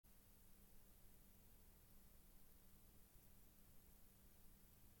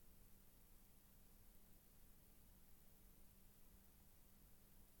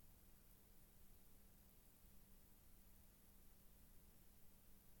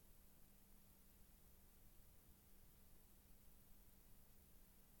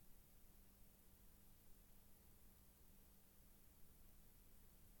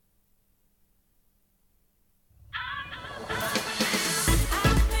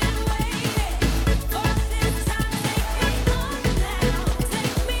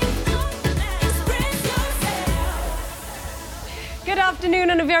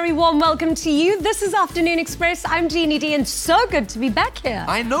afternoon and a very warm welcome to you. This is Afternoon Express. I'm Jeannie D and so good to be back here.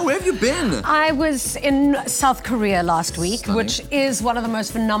 I know, where have you been? I was in South Korea last week, Stunning. which is one of the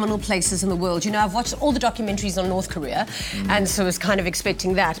most phenomenal places in the world. You know, I've watched all the documentaries on North Korea and so I was kind of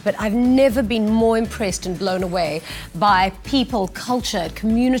expecting that, but I've never been more impressed and blown away by people, culture,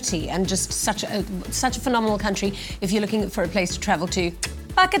 community, and just such a phenomenal country. If you're looking for a place to travel to,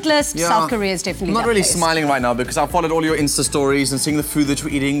 bucket list, Yeah. South Korea is definitely I'm not that really place. smiling right now because I followed all your Insta stories and seeing the food that you're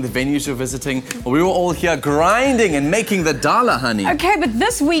eating, the venues you're visiting. We were all here grinding and making the dollar, honey. Okay, but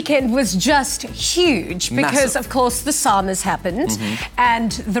this weekend was just huge because, Massive. of course, the Summers happened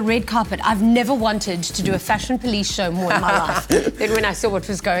and the red carpet. I've never wanted to do a fashion police show more in my life than when I saw what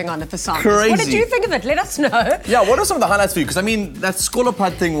was going on at the Summers. Crazy. What did you think of it? Let us know. Yeah, what are some of the highlights for you? Because, I mean, that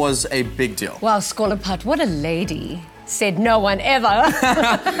Skolopad thing was a big deal. Well, Skolopad, what a lady. Said no one ever.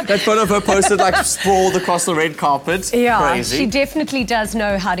 That photo of her posted like sprawled across the red carpet. Yeah, Crazy. she definitely does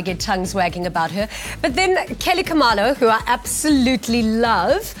know how to get tongues wagging about her. But then Kelly Kamalo, who I absolutely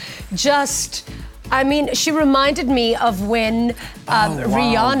love, just... I mean, she reminded me of when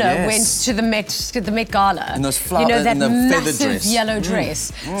Rihanna yes. went to the Met Gala. In those flowers, you know, that in the feather massive dress. yellow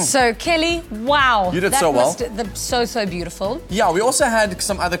dress. So, Kelly, wow. You did that so well. was so beautiful. Yeah, we also had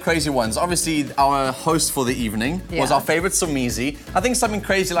some other crazy ones. Obviously, our host for the evening was our favorite emcee. I think something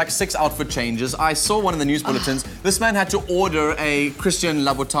crazy like 6 outfit changes. I saw one in the news bulletins. This man had to order a Christian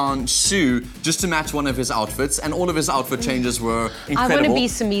Louboutin shoe just to match one of his outfits, and all of his outfit changes were incredible. I want to be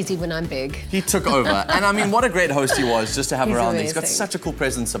Somizi when I'm big. He took over. And I mean, what a great host he was just to have He's around there. He's got amazing. such a cool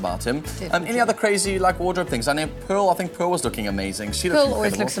presence about him. Definitely. Any other crazy like wardrobe things? I know Pearl, I think Pearl was looking amazing. She looked Pearl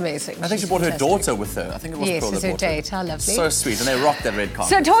always incredible. looks amazing. I think She's she brought her fantastic. daughter with her. I think it was Yes, Pearl it's that her brought her. date. How lovely. So sweet. And they rocked that red carpet.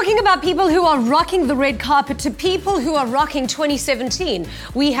 So talking about people who are rocking the red carpet to people who are rocking 2017,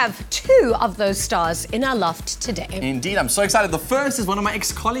 we have 2 of those stars in our loft today. Indeed, I'm so excited. The first is one of my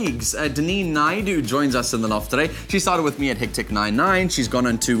ex-colleagues, Danine Naidoo, joins us in the loft today. She started with me at Hectic 99. She's gone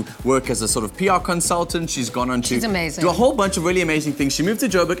on to work as a sort of PR consultant. She's gone on to She's amazing. do a whole bunch of really amazing things. She moved to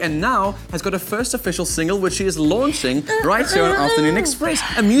Joburg and now has got her first official single, which she is launching right here on Afternoon Express.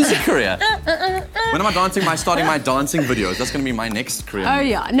 A music career. When am I dancing? Starting my dancing videos. That's going to be my next career. Oh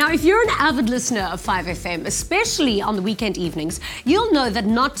yeah. Now if you're an avid listener of 5FM, especially on the weekend evenings, you'll know that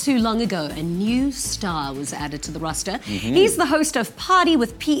not too long ago a new star was added to the roster. He's the host of Party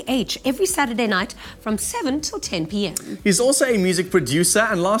with PH every Saturday night from 7 till 10 p.m. He's also a music producer,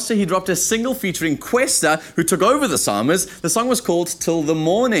 and last year he dropped a single featuring Questa, who took over the Summers. The song was called Till the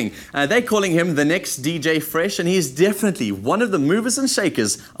Morning. They're calling him the next DJ Fresh, and he's definitely one of the movers and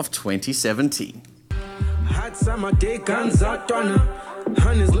shakers of 2017. Hot summer day guns out on her.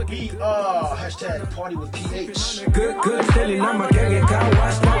 Honey's looking Hashtag Party with PH. good feeling. I'm a gang car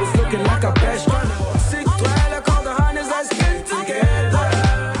wash. Now it's looking like a best runner. Sick glad I call the honey's, let's get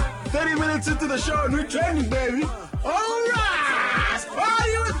together. 30 minutes into the show and we're trending, baby. Alright!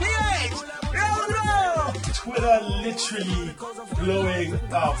 Party with PH! Hell no! Twitter literally blowing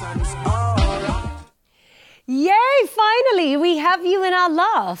up. Yay, finally, we have you in our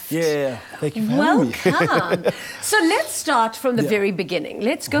loft. Yeah, thank you for having me. Welcome. So let's start from the very beginning.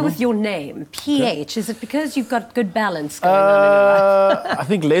 Let's go with your name, PH. Is it because you've got good balance going on in your life? I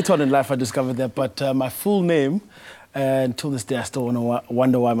think later on in life I discovered that, but my full name, until this day I still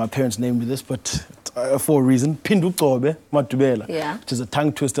wonder why my parents named me this, but for a reason, Pindu Tobe Madubela, which is a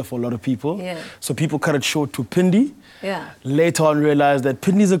tongue twister for a lot of people. Yeah. So people cut it short to Pindi. Yeah. Later on realized that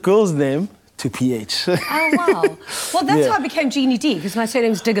Pindi is a girl's name to PH. Oh, wow. Well, that's how I became Jeannie D, because my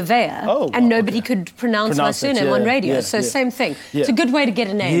surname's Digavea, and nobody could pronounce my surname on radio. So same thing. It's a good way to get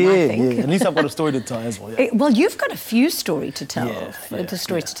a name, I think. At least I've got a story to tell as well. Well, you've got a few stories to tell,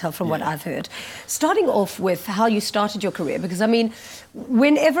 to tell from what I've heard. Starting off with how you started your career, because, I mean,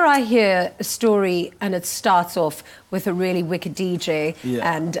 whenever I hear a story and it starts off with a really wicked DJ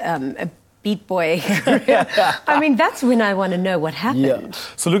and a Beat Boy career, I mean, that's when I want to know what happened. Yeah.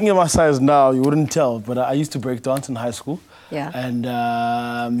 So looking at my size now, you wouldn't tell, but I used to break dance in high school. Yeah. And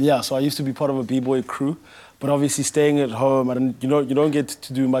so I used to be part of a B-boy crew, but obviously staying at home, you don't get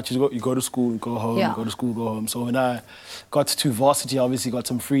to do much. You go to school, go home, go to school, go home. So when I got to varsity, I obviously got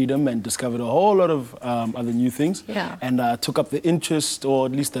some freedom and discovered a whole lot of other new things. Yeah. And took up the interest, or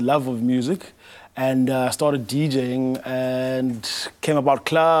at least the love of music. And started DJing and came about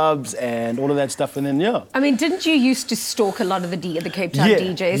clubs and all of that stuff. And then, I mean, didn't you used to stalk a lot of the Cape Town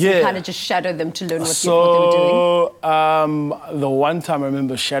DJs and kind of just shadow them to learn what they were doing? The one time I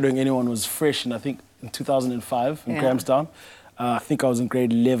remember shadowing anyone was Fresh, and I think in 2005 in Grahamstown. I think I was in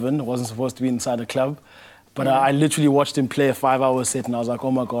grade 11. I wasn't supposed to be inside a club. But I literally watched him play a 5-hour set and I was like,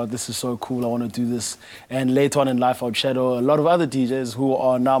 oh my God, this is so cool. I want to do this. And later on in life, I would shadow a lot of other DJs who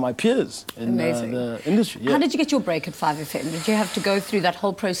are now my peers in the industry. Yeah. How did you get your break at 5FM? Did you have to go through that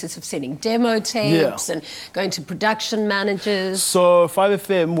whole process of sending demo tapes and going to production managers? So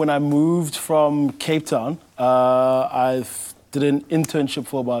 5FM, when I moved from Cape Town, I did an internship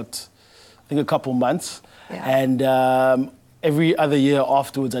for about, I think, a couple months. Yeah. And every other year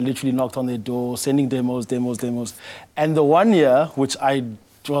afterwards, I literally knocked on their door, sending demos. And the one year, which I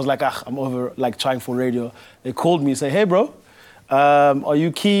was like, I'm over like trying for radio, they called me and said, hey, bro, are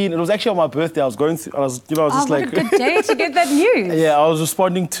you keen? It was actually on my birthday. I was going through, I was just like... what a good day to get that news. Yeah, I was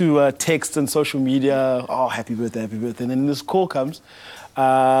responding to text and social media. Oh, happy birthday. And then this call comes.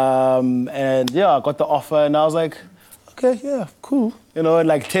 And yeah, I got the offer and I was like, okay, yeah, cool. You know, and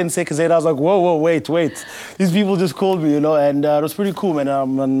like 10 seconds later, I was like, whoa, wait. These people just called me, you know, and it was pretty cool, man.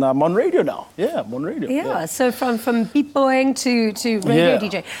 I'm on radio now. Yeah, I'm on radio. Yeah, so from beat boying to radio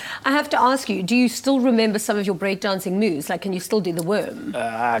DJ. I have to ask you, do you still remember some of your breakdancing moves? Like, can you still do the worm?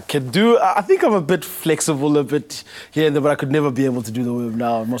 I think I'm a bit flexible a bit here and there, but I could never be able to do the worm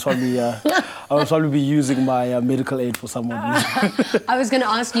now. I must probably be using my medical aid for someone. I was going to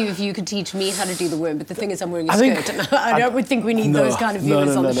ask you if you could teach me how to do the worm, but the thing is I'm wearing a skirt, and I don't think we need those kind of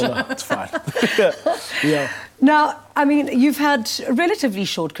viewers on the show. No, it's fine. Yeah. Now, I mean, you've had a relatively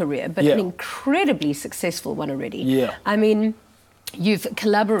short career, but an incredibly successful one already. Yeah. I mean, you've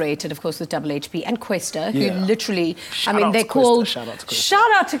collaborated, of course, with HP and Questa, who literally, Shout out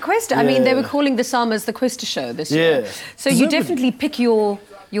to Questa. I mean, they were calling the Summers the Questa show this year. So you definitely pick your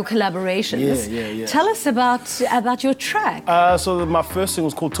collaborations. Yeah. Tell us about your track. So my first thing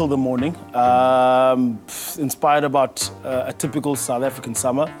was called Till the Morning, inspired about a typical South African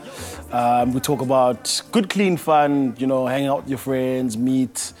summer. We talk about good, clean fun, you know, hang out with your friends,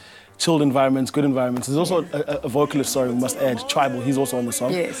 meet, chilled environments, good environments. There's also a vocalist, sorry, we must add, Tribal, he's also on the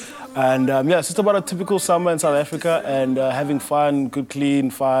song. Yes. And it's just about a typical summer in South Africa and having fun, good, clean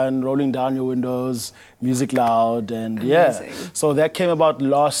fun, rolling down your windows, music loud, and Amazing. So that came about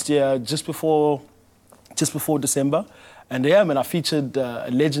last year, just before December. And I featured a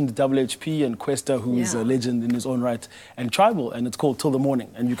legend, HP, and Questa, who is a legend in his own right, and Tribal, and it's called Till the Morning,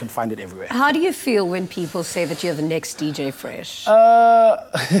 and you can find it everywhere. How do you feel when people say that you're the next DJ Fresh?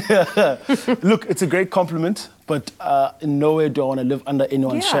 Look, it's a great compliment, but in no way do I want to live under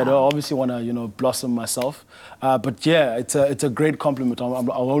anyone's shadow. I obviously want to, blossom myself. But yeah, it's a great compliment. I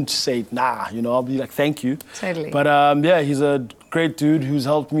won't say nah, I'll be like, thank you. Totally. But he's a great dude who's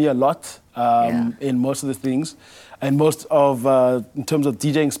helped me a lot in most of the things. And most of, in terms of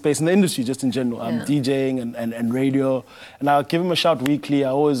DJing space in the industry, just in general, DJing and radio. And I'll give him a shout weekly. I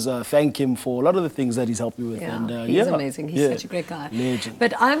always thank him for a lot of the things that he's helped me with. Yeah, and, he's amazing. He's such a great guy. Legend.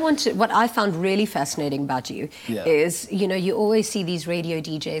 But what I found really fascinating about you is, you always see these radio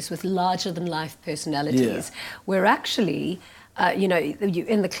DJs with larger-than-life personalities, where actually... you're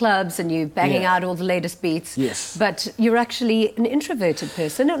in the clubs and you're banging out all the latest beats. Yes. But you're actually an introverted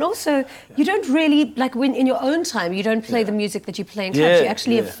person, and also you don't really when in your own time you don't play the music that you play in clubs. You're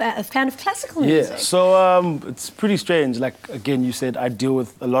actually a fan of classical music. Yeah. So it's pretty strange. Like again, you said I deal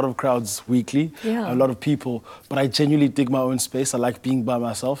with a lot of crowds weekly, a lot of people, but I genuinely dig my own space. I like being by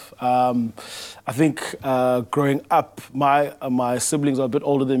myself. I think growing up, my siblings are a bit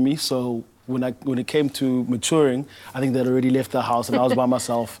older than me, so. When it came to maturing, I think they'd already left the house and I was by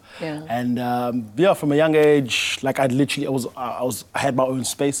myself. And from a young age, like I had my own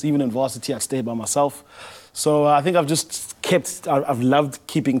space. Even in varsity, I'd stay by myself. So I think I've loved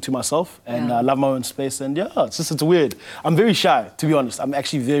keeping to myself, and I love my own space. And it's weird. I'm very shy, to be honest. I'm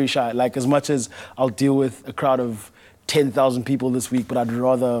actually very shy. Like as much as I'll deal with a crowd of 10,000 people this week, but I'd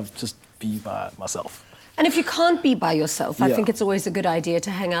rather just be by myself. And if you can't be by yourself, I think it's always a good idea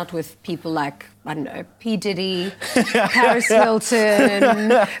to hang out with people like, I don't know, P. Diddy, Paris Hilton,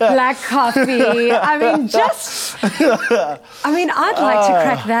 Black Coffee. I'd like to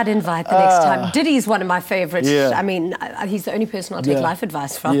crack that invite the next time. Diddy's one of my favorites. I mean, he's the only person I'll take life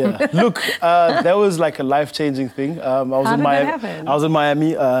advice from. Look, that was like a life-changing thing. How did that happen? I was in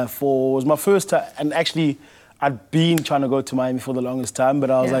Miami it was my first time, and actually, I'd been trying to go to Miami for the longest time,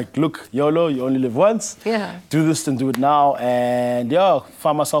 but I was like, look, YOLO, you only live once. Do this and do it now. And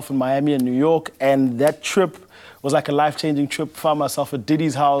found myself in Miami and New York. And that trip was like a life-changing trip. Found myself at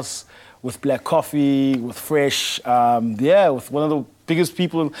Diddy's house with Black Coffee, with Fresh, with one of the biggest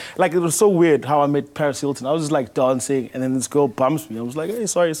people. Like, it was so weird how I met Paris Hilton. I was just like dancing, and then this girl bumps me. I was like, hey,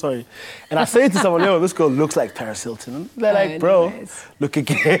 sorry. And I say to someone, this girl looks like Paris Hilton. And they're like, bro, look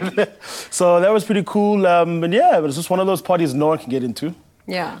again. So that was pretty cool. But it was just one of those parties no one can get into.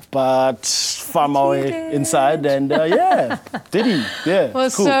 but found my way inside, and did he? Yeah. Well,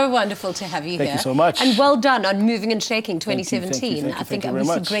 cool. so wonderful to have you here. Thank you so much. And well done on Moving and Shaking 2017. Thank you. I think very we see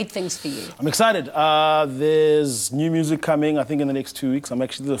much. great things for you. I'm excited. There's new music coming, I think, in the next 2 weeks. I'm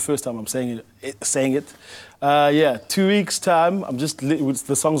actually, this is the first time I'm saying it. 2 weeks' time,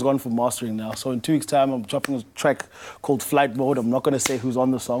 the song's gone for mastering now. So in 2 weeks' time, I'm dropping a track called Flight Mode. I'm not going to say who's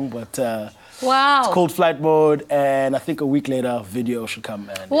on the song, but wow. It's called Flight Mode, and I think a week later, video should come.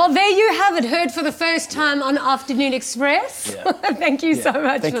 And, well, there you have it, heard for the first time on Afternoon Express. Yeah. Thank you so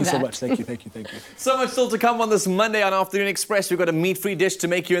much Thank for you that. so much. Thank you. So much still to come on this Monday on Afternoon Express. We've got a meat-free dish to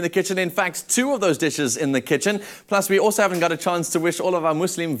make you in the kitchen. In fact, 2 of those dishes in the kitchen. Plus, we also haven't got a chance to wish all of our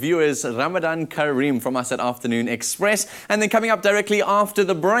Muslim viewers Ramadan Kareem from us at Afternoon Express. And then coming up directly after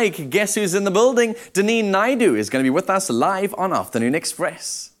the break, guess who's in the building? Danine Naidoo is going to be with us live on Afternoon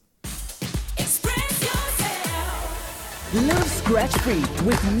Express. Live scratch-free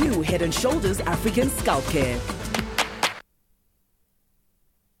with new Head & Shoulders African Scalp Care.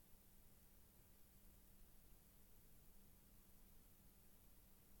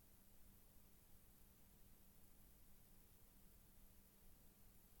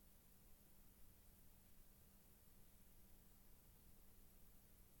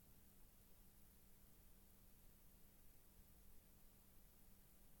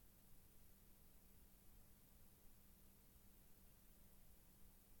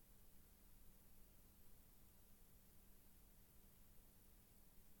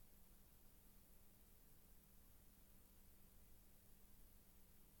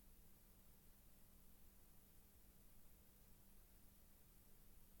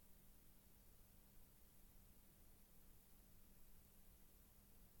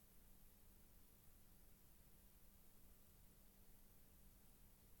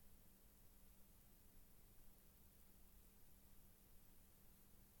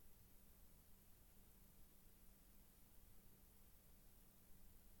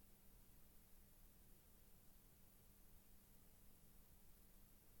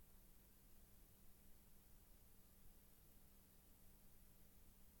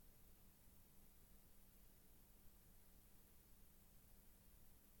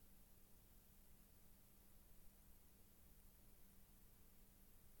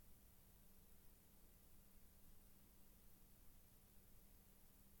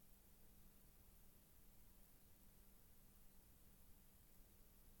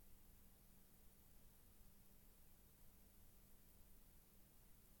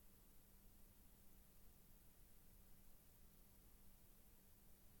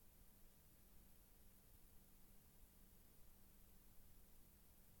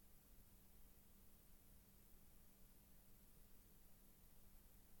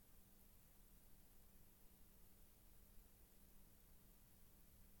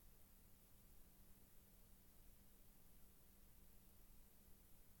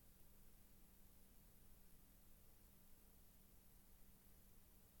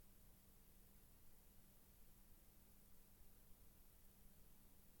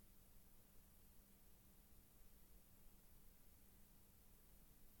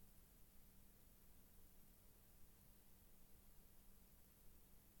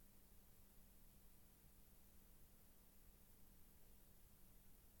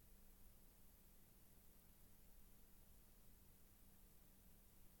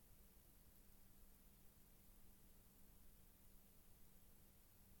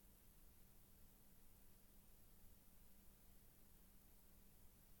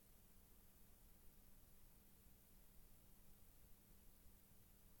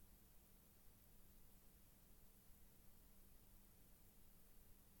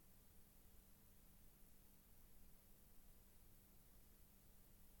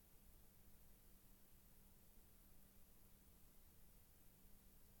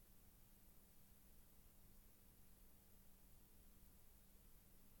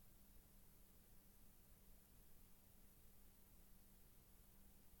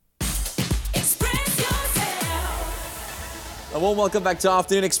 A warm welcome back to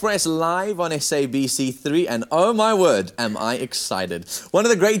Afternoon Express live on SABC3, and oh my word, am I excited. One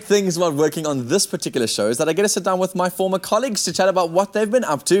of the great things about working on this particular show is that I get to sit down with my former colleagues to chat about what they've been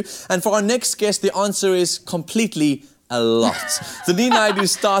up to, and for our next guest, the answer is completely a lot. Danine Naidoo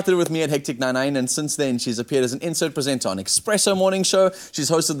started with me at Hectic 99, and since then she's appeared as an insert presenter on Espresso Morning Show. She's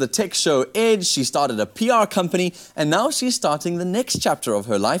hosted the tech show Edge. She started a PR company, and now she's starting the next chapter of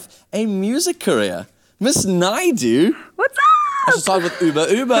her life, a music career. Miss Naidoo. What's up? I should start with Uber.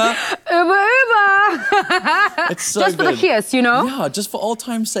 Uber. It's so just good. for the kiss, you know? Yeah, just for all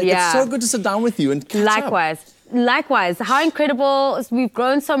time's sake. Yeah. It's so good to sit down with you and catch Likewise. up. Likewise, how incredible. We've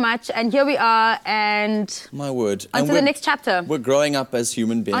grown so much, and here we are, and... My word. On to the next chapter. We're growing up as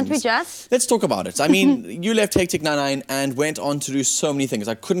human beings. Aren't we just? Let's talk about it. I mean, you left Hectic 99 and went on to do so many things.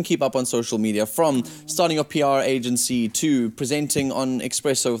 I couldn't keep up on social media, from starting a PR agency to presenting on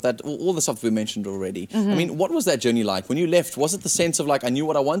Expresso, all the stuff we mentioned already. I mean, what was that journey like? When you left, was it the sense of like, I knew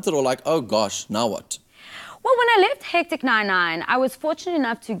what I wanted, or like, oh gosh, now what? Well, when I left Hectic 99, I was fortunate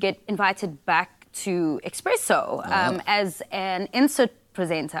enough to get invited back to Expresso as an insert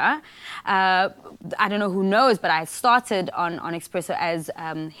presenter. I don't know who knows, but I started on Expresso as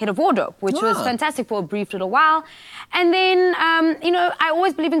head of wardrobe, which was fantastic for a brief little while. And then, you know, I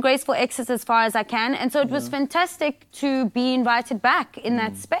always believe in graceful exits as far as I can. And so it was fantastic to be invited back in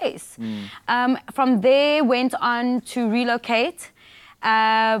that space. From there, went on to relocate,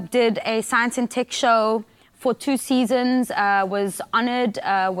 did a science and tech show for 2 seasons, was honored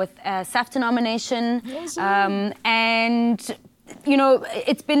with a SAFTA nomination. And, you know,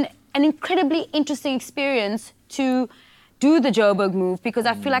 it's been an incredibly interesting experience to do the Joburg move, because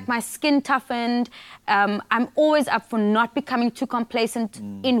I feel like my skin toughened. I'm always up for not becoming too complacent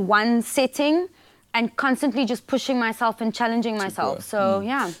in one setting, and constantly just pushing myself and challenging myself. So,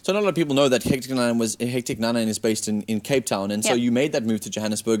 yeah. So not a lot of people know that Hectic 99 is based in Cape Town, and so you made that move to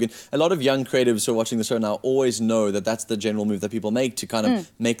Johannesburg. And a lot of young creatives who are watching the show now always know that that's the general move that people make to kind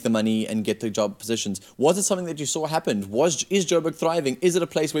of make the money and get the job positions. Was it something that you saw happened? Is Joburg thriving? Is it a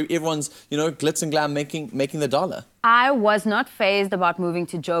place where everyone's, you know, glitz and glam making the dollar? I was not fazed about moving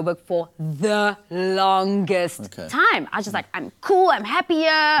to Joburg for the longest time. I was just like, I'm cool, I'm happy here,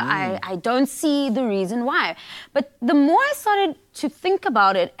 I don't see the reason why. But the more I started to think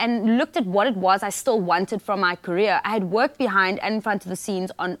about it and looked at what it was I still wanted from my career, I had worked behind and in front of the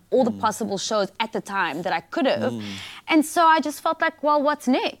scenes on all the possible shows at the time that I could have. And so I just felt like, well, what's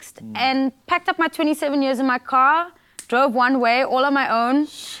next? And packed up my 27 years in my car, drove one way, all on my own,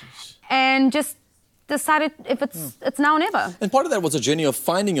 and just decided if it's now or never. And part of that was a journey of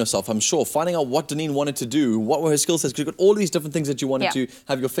finding yourself, I'm sure, finding out what Danine wanted to do, what were her skill sets, because you've got all these different things that you wanted to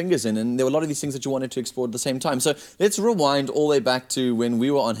have your fingers in, and there were a lot of these things that you wanted to explore at the same time. So let's rewind all the way back to when we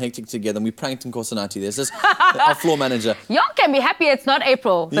were on Hectic together and we pranked in Kosanati. There's this, our floor manager. Y'all can be happy it's not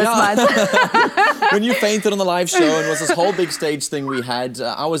April this month. When you fainted on the live show, and it was this whole big stage thing we had,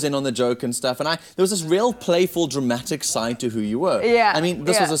 I was in on the joke and stuff, and there was this real playful, dramatic side to who you were. I mean,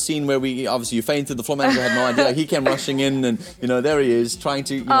 this was a scene where obviously you fainted, the floor manager had no idea. He came rushing in, and there he is, trying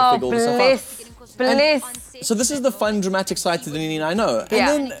to figure all this stuff out. Bliss. So this is the fun, dramatic side to Danine I know.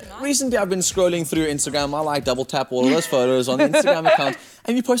 And then recently I've been scrolling through Instagram. I like double tap all of those photos on the Instagram account,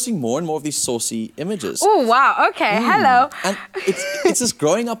 and you're posting more and more of these saucy images. Oh wow! Okay, hello. And it's this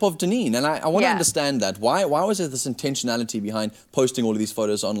growing up of Danine, and I want to understand that. Why was there this intentionality behind posting all of these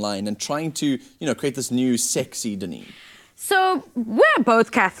photos online and trying to create this new sexy Danine? So we're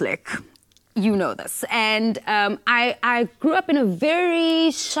both Catholic. You know this. And I grew up in a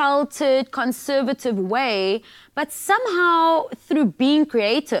very sheltered, conservative way, but somehow through being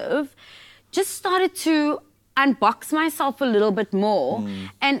creative, just started to unbox myself a little bit more.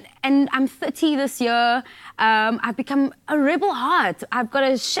 And I'm 30 this year. I've become a rebel heart. I've got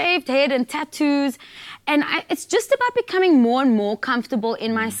a shaved head and tattoos. And it's just about becoming more and more comfortable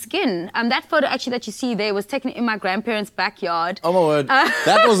in my skin. That photo actually that you see there was taken in my grandparents' backyard. Oh my word.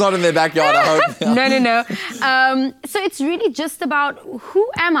 That was not in their backyard, I hope. No. So it's really just about who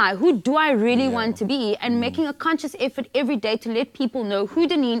am I? Who do I really want to be? And making a conscious effort every day to let people know who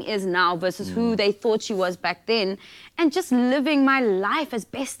Danine is now versus who they thought she was back then. And just living my life as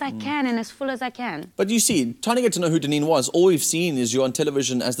best I can and as full as I can. But you see, trying to get to know who Danine was, all we've seen is you on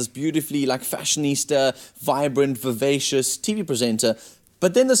television as this beautifully fashionista, vibrant, vivacious TV presenter.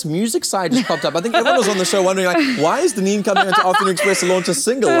 But then this music side just popped up. I think everyone was on the show wondering, why is Danine coming into Afternoon Express to launch a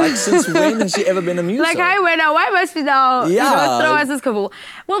single? Since when has she ever been a muser? Why must we now throw us this couple?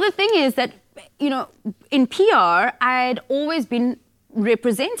 Well, the thing is that, in PR, I'd always been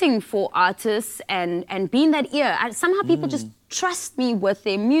representing for artists and being that ear. Somehow people just trust me with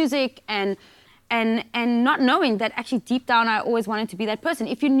their music and not knowing that actually deep down I always wanted to be that person.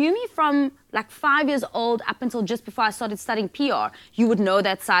 If you knew me from 5 years old up until just before I started studying PR, you would know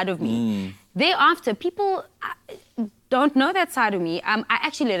that side of me. Thereafter, people don't know that side of me. I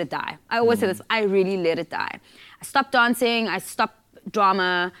actually let it die. I always say this, I really let it die. I stopped dancing, I stopped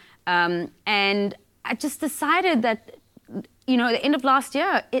drama, and I just decided that at the end of last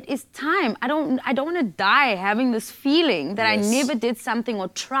year, it is time. I don't want to die having this feeling that I never did something or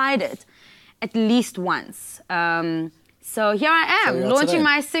tried it at least once. So here I am, launching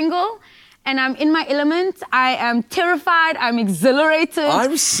my single, and I'm in my element. I am terrified. I'm exhilarated.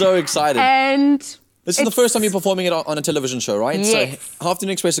 I'm so excited. And This is the first time you're performing it on a television show, right? Yes. So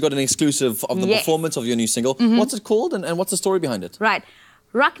Afternoon Express has got an exclusive of the performance of your new single. What's it called and what's the story behind it? Right.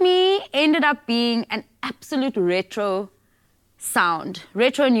 Rock Me ended up being an absolute retro sound,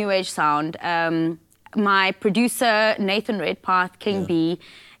 retro new age sound. My producer, Nathan Redpath, King B,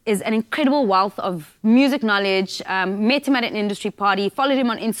 is an incredible wealth of music knowledge. Met him at an industry party, followed him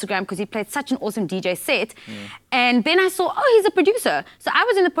on Instagram because he played such an awesome DJ set. And then I saw, oh, he's a producer. So I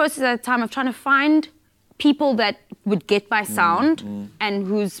was in the process at the time of trying to find people that would get my sound and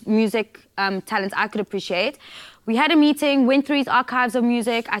whose music talents I could appreciate. We had a meeting, went through his archives of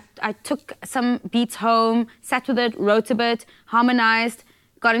music. I took some beats home, sat with it, wrote a bit, harmonized,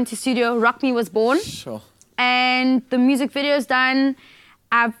 got into studio. Rock Me was born. Sure. And the music video's done.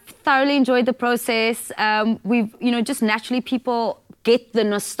 I've thoroughly enjoyed the process. We've, just naturally people get the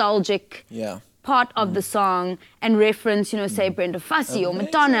nostalgic part of the song and reference, say Brenda Fassie or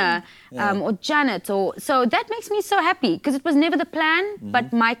Madonna or Janet. So that makes me so happy because it was never the plan,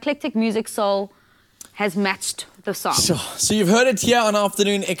 but my eclectic music soul has matched the song. Sure. So you've heard it here on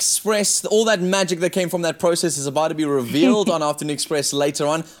Afternoon Express. All that magic that came from that process is about to be revealed on Afternoon Express later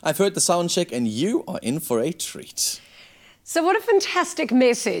on. I've heard the sound check and you are in for a treat. So what a fantastic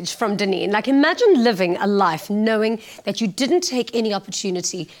message from Danine. Like, imagine living a life knowing that you didn't take any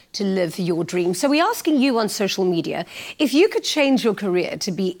opportunity to live your dream. So we're asking you on social media, if you could change your career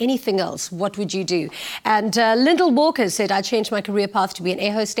to be anything else, what would you do? And Lyndall Walker said, I changed my career path to be an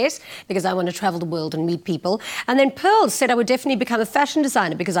air hostess because I want to travel the world and meet people. And then Pearl said, I would definitely become a fashion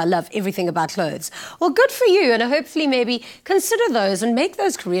designer because I love everything about clothes. Well, good for you. And hopefully maybe consider those and make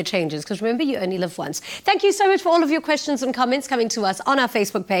those career changes because remember, you only live once. Thank you so much for all of your questions and comments coming to us on our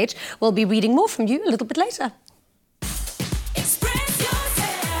Facebook page. We'll be reading more from you a little bit later.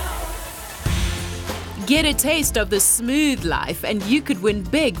 Get a taste of the smooth life and you could win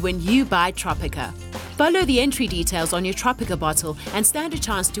big when you buy Tropica. Follow the entry details on your Tropica bottle and stand a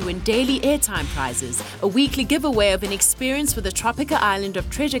chance to win daily airtime prizes, a weekly giveaway of an experience for the Tropica Island of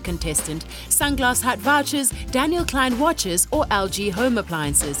Treasure contestant, Sunglass Hut vouchers, Daniel Klein watches or LG home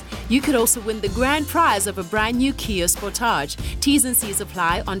appliances. You could also win the grand prize of a brand new Kia Sportage. T's and C's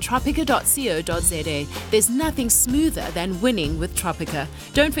apply on tropica.co.za. There's nothing smoother than winning with Tropica.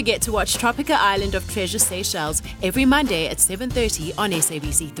 Don't forget to watch Tropica Island of Treasure Seychelles every Monday at 7:30 on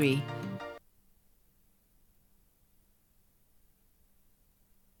SABC3.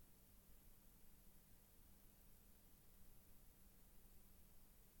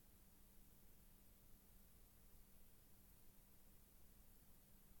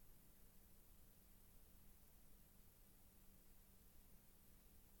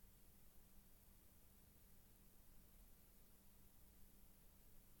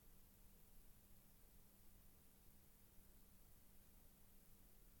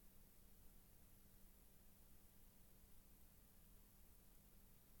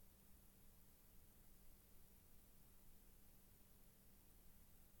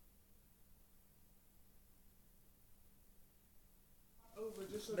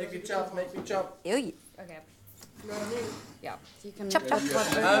 Make me chop, make me chop. Okay. You know what I mean? Yeah. You can Chop, chop.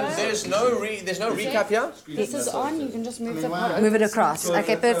 There's no recap here? This is on, you can just move the pot Move it across.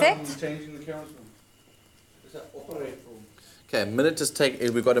 Okay, perfect. Changing the camera film. Is that operate film? Okay, a minute to take.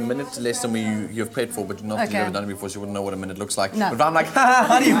 We've got a minute less than you've paid for, but not you've never done it before, so you wouldn't know what a minute looks like. No. But if I'm like,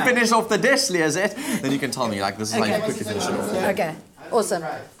 how do you finish off the dish, Liazette? Then you can tell me, like, this is how you quickly finish it off. Okay, awesome.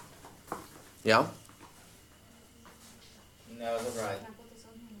 Yeah? No, it's all right.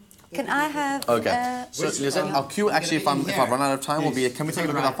 Can I have... Okay. So, Liazette, our cue, actually, if I run out of time, will be, can we take a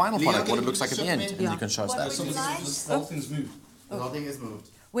look at our final product, what it looks like at the end, and you can show us that. The whole thing's moved. The whole thing is moved.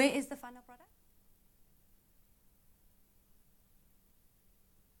 Where is the final product?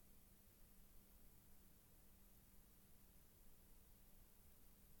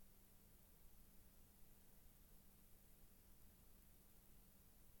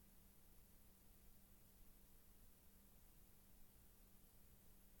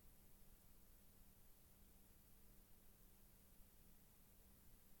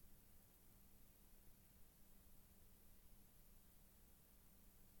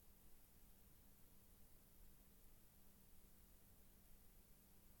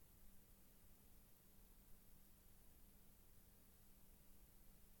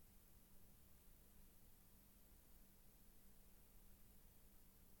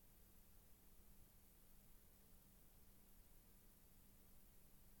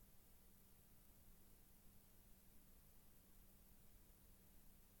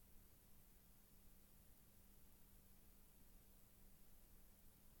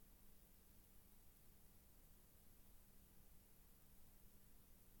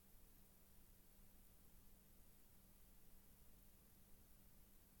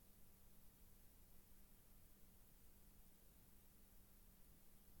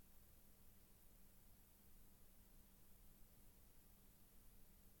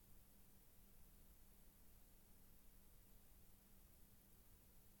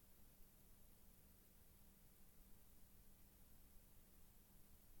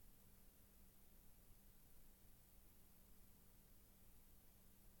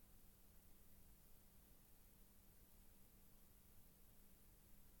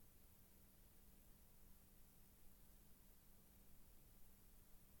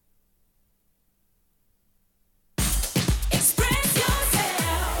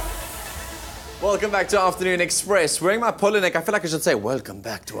 Welcome back to Afternoon Express. Wearing my polo neck, I feel like I should say, welcome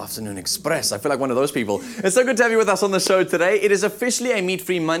back to Afternoon Express. I feel like one of those people. It's so good to have you with us on the show today. It is officially a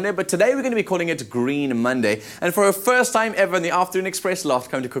meat-free Monday, but today we're going to be calling it Green Monday. And for our first time ever in the Afternoon Express loft,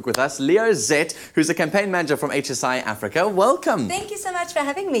 coming to cook with us, Leo Zet, who's the campaign manager from HSI Africa. Welcome. Thank you so much for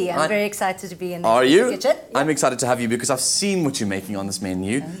having me. I'm very excited to be in the kitchen. Yep. I'm excited to have you because I've seen what you're making on this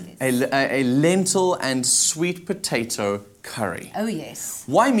menu. Oh, yes. A lentil and sweet potato curry. Oh, yes.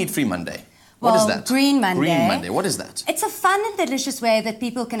 Why meat-free Monday? What is that? Green Monday. Green Monday. What is that? It's a fun and delicious way that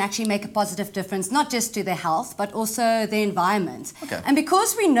people can actually make a positive difference, not just to their health, but also the environment. Okay. And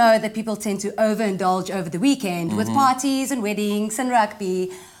because we know that people tend to overindulge over the weekend with parties and weddings and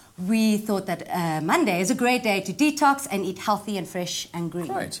rugby, we thought that Monday is a great day to detox and eat healthy and fresh and green.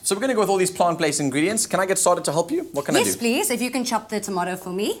 Right. So we're going to go with all these plant-based ingredients. Can I get started to help you? What can I do? Yes, please. If you can chop the tomato for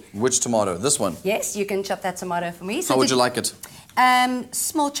me. Which tomato? This one? Yes, you can chop that tomato for me. How would you like it?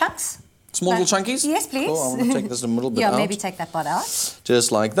 Small chunks. Small little chunkies? Yes, please. Cool. I'm going to take this a little bit out. Yeah, maybe take that part out.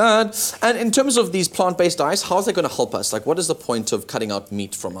 Just like that. And in terms of these plant-based diets, how is that going to help us? Like, what is the point of cutting out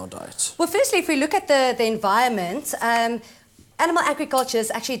meat from our diet? Well, firstly, if we look at the environment, animal agriculture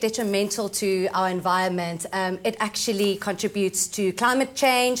is actually detrimental to our environment. It actually contributes to climate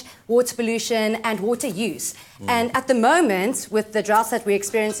change, water pollution, and water use. And at the moment, with the droughts that we're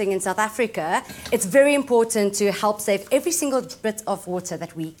experiencing in South Africa, it's very important to help save every single bit of water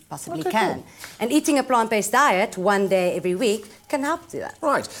that we possibly can. Cool. And eating a plant-based diet one day every week can help do that.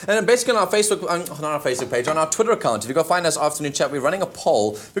 Right. And basically on our Facebook, not our Facebook page, on our Twitter account, if you go find us Afternoon Chat, we're running a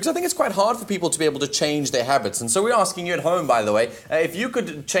poll because I think it's quite hard for people to be able to change their habits. And so we're asking you at home, by the way, if you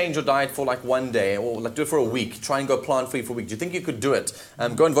could change your diet for like one day or like do it for a week, try and go plant-free for a week, do you think you could do it?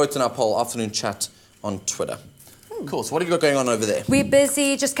 Go and vote in our poll, Afternoon Chat on Twitter. Cool. So what have you got going on over there? We're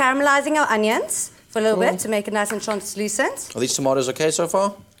busy just caramelizing our onions for a little bit to make it nice and translucent. Are these tomatoes okay so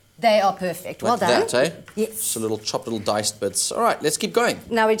far? They are perfect. Well like done. That, eh? Yes. Just a little chopped, little diced bits. All right, let's keep going.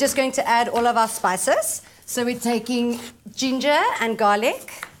 Now we're just going to add all of our spices. So we're taking ginger and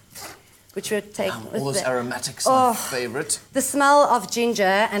garlic, which we're taking. All those aromatics, my favorite. The smell of ginger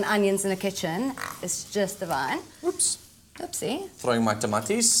and onions in the kitchen is just divine. Oops. Oopsie. Throwing my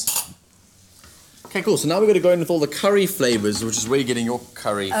tomatoes. Okay, cool. So now we're going to go in with all the curry flavors, which is where you're getting your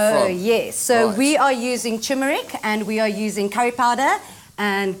curry from. Oh, yes. So right. we are using turmeric and we are using curry powder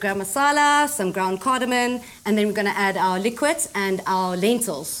and garam masala, some ground cardamom, and then we're going to add our liquids and our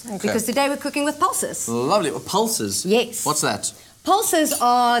lentils. Okay. Because today we're cooking with pulses. Lovely. Pulses? Yes. What's that? Pulses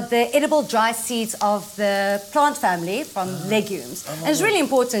are the edible dry seeds of the plant family from legumes. And it's really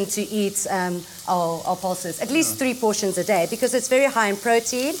important to eat our pulses, at least 3 portions a day, because it's very high in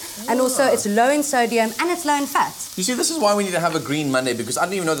protein, and also it's low in sodium, and it's low in fat. You see, this is why we need to have a Green Monday, because I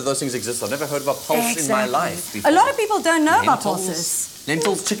didn't even know that those things exist. I've never heard of a pulse in my life before. A lot of people don't know about pulses.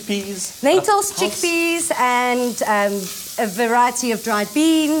 Lentils, chickpeas. Lentils, chickpeas, and a variety of dried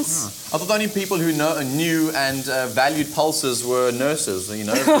beans. I thought the only people who knew and valued pulses were nurses. You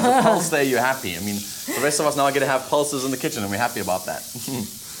know, if there's a pulse there, you're happy. I mean, the rest of us now get to have pulses in the kitchen, and we're happy about that.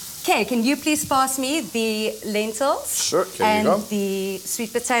 Okay, can you please pass me the lentils? Sure, here you go. And the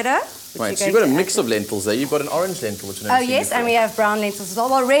sweet potato. Right, so you've got a mix of lentils there. You've got an orange lentil, which oh yes, and we have brown lentils as well.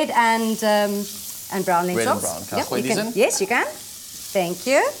 Well, red and brown lentils. Red and brown. Can I squeeze these in? Yes, you can. Thank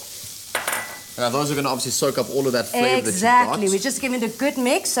you. Now those are going to obviously soak up all of that flavour exactly. that you've got. We're just giving it a good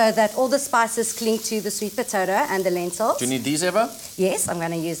mix so that all the spices cling to the sweet potato and the lentils. Do you need these ever? Yes, I'm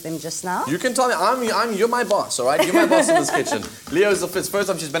going to use them just now. You can tell me. You're my boss, all right? You're my boss in this kitchen. Leo's it's the first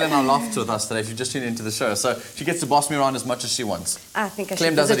time she's been in our loft with us today. She just tuned into the show, so she gets to boss me around as much as she wants. I think I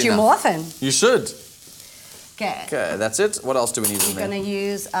Clem should visit you more often. You should. Okay. Okay, that's it. What else do we need in there? We're going to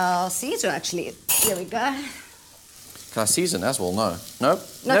use our Caesar, actually. Here we go. Can I season as well? No. Nope.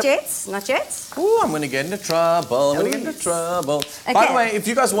 Not yet. Not yet. Ooh, I'm going to get into trouble. Okay. By the way, if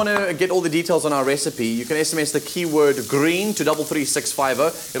you guys want to get all the details on our recipe, you can SMS the keyword green to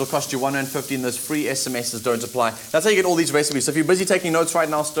 33650. It'll cost you R1.50 and those free SMSs don't apply. That's how you get all these recipes. So if you're busy taking notes right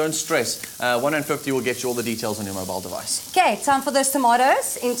now, don't stress. R1.50 will get you all the details on your mobile device. Okay, time for those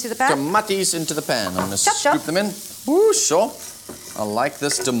tomatoes into the pan. Tomatoes into the pan. I'm going to scoop them in. Ooh, sure. I like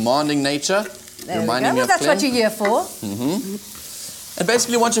this demanding nature. Reminding me of that's Clem. What you're here for. And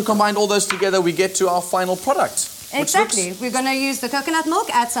basically, once you've combined all those together, we get to our final product. Exactly. We're going to use the coconut milk,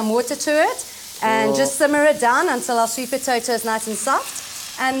 add some water to it, and just simmer it down until our sweet potato is nice and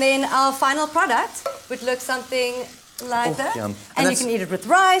soft. And then our final product would look something like that. Yum. And you can eat it with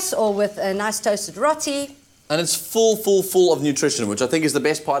rice or with a nice toasted roti. And it's full of nutrition, which I think is the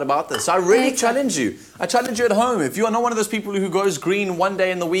best part about this. So I really challenge you. I challenge you at home. If you are not one of those people who goes green one day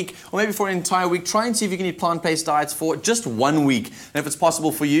in the week, or maybe for an entire week, try and see if you can eat plant-based diets for just 1 week. And if it's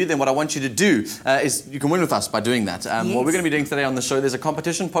possible for you, then what I want you to do is you can win with us by doing that. What we're going to be doing today on the show, there's a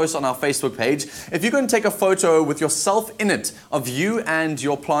competition post on our Facebook page. If you're going to take a photo with yourself in it of you and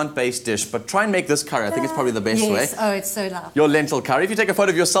your plant-based dish, but try and make this curry. I think it's probably the best way. Oh, it's so lovely. Your lentil curry. If you take a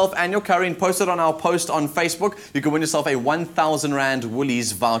photo of yourself and your curry and post it on our post on Facebook, you can win yourself a 1,000 Rand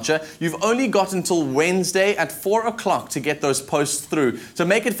Woolies voucher. You've only got until Wednesday at 4 o'clock to get those posts through. So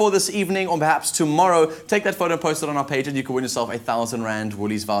make it for this evening or perhaps tomorrow. Take that photo and post it on our page and you can win yourself a 1,000 Rand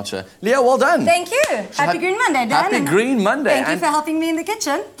Woolies voucher. Leah, well done. Thank you. Happy Green Monday, Dan. Happy Green Monday. Thank you for helping me in the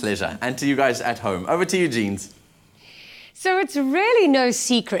kitchen. Pleasure. And to you guys at home. Over to you, Jeans. So it's really no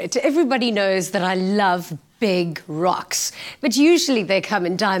secret. Everybody knows that I love big rocks, but usually they come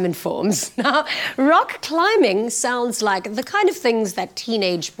in diamond forms. Now, rock climbing sounds like the kind of things that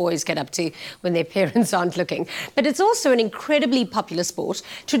teenage boys get up to when their parents aren't looking, but it's also an incredibly popular sport.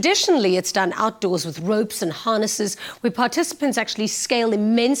 Traditionally, it's done outdoors with ropes and harnesses where participants actually scale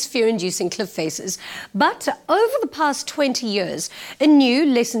immense fear-inducing cliff faces. But over the past 20 years, a new,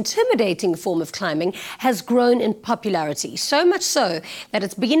 less intimidating form of climbing has grown in popularity, so much so that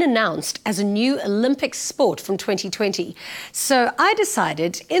it's been announced as a new Olympic sport from 2020. So I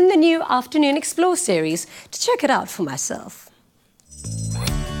decided in the new Afternoon Explore series to check it out for myself.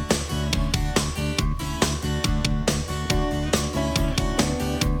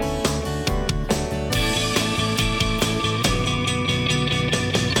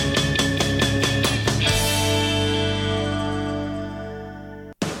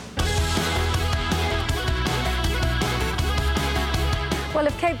 Well,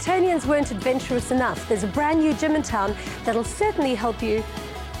 if Cape Townians weren't adventurous enough, there's a brand new gym in town that'll certainly help you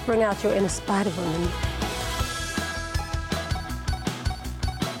bring out your inner Spider-Woman.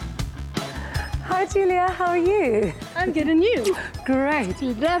 Hi, Julia. How are you? I'm good, and you? Great.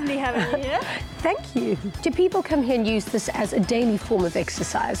 Lovely having you here. Thank you. Do people come here and use this as a daily form of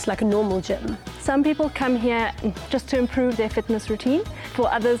exercise, like a normal gym? Some people come here just to improve their fitness routine.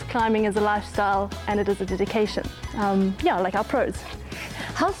 For others, climbing is a lifestyle and it is a dedication. Yeah, like our pros.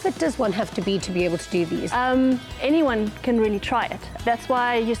 How fit does one have to be able to do these? Anyone can really try it. That's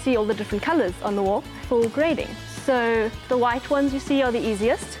why you see all the different colors on the wall for grading. So the white ones you see are the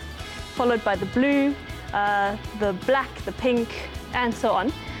easiest, followed by the blue, the black, the pink, and so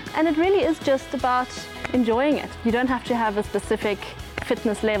on. And it really is just about enjoying it. You don't have to have a specific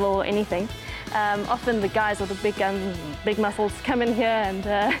fitness level or anything. Often the guys with the big guns, big muscles come in here and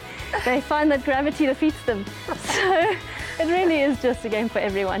they find that gravity defeats them. So it really is just a game for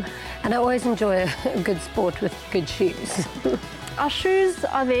everyone. And I always enjoy a good sport with good shoes. Our shoes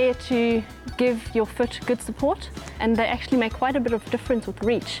are there to give your foot good support, and they actually make quite a bit of difference with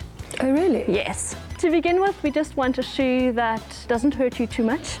reach. Oh, really? Yes. To begin with, we just want a shoe that doesn't hurt you too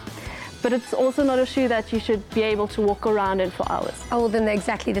much, but it's also not a shoe that you should be able to walk around in for hours. Oh, well, then they're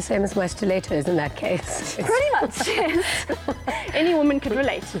exactly the same as my stilettos in that case. Pretty much, yes. Any woman could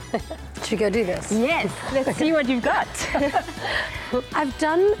relate. Should we go do this? Yes, let's see what you've got. I've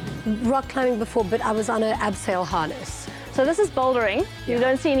done rock climbing before, but I was on an abseil harness. So this is bouldering. You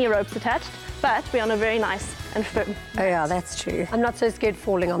don't see any ropes attached, but we're on a very nice and firm. Oh yeah, that's true. I'm not so scared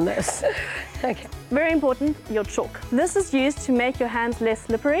falling on this. Okay. Very important, your chalk. This is used to make your hands less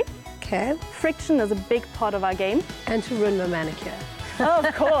slippery. Okay. Friction is a big part of our game. And to ruin my manicure. Oh,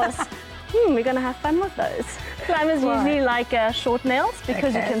 of course. We're going to have fun with those. Climbers usually like short nails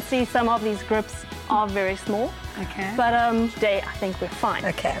because you can see some of these grips are very small. Okay. But today I think we're fine.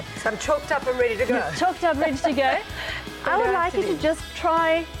 Okay. So I'm chalked up and ready to go. Chalked up, ready to go. I would like you to just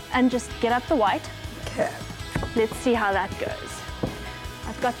try and just get up the white. Okay. Let's see how that goes.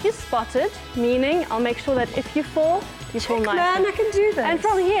 I've got you spotted, meaning I'll make sure that if you fall, you fall nicely. Man, I can do this. And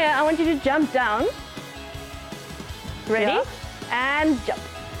from here, I want you to jump down. Ready? Yeah. And jump.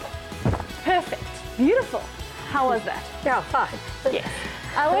 Perfect. Beautiful. How was that? Yeah, fine. Yes.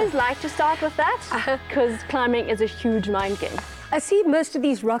 I always like to start with that because climbing is a huge mind game. I see most of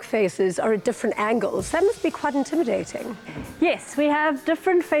these rock faces are at different angles. That must be quite intimidating. Yes, we have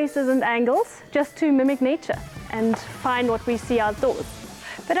different faces and angles just to mimic nature and find what we see outdoors.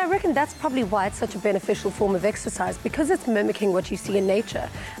 But I reckon that's probably why it's such a beneficial form of exercise, because it's mimicking what you see in nature.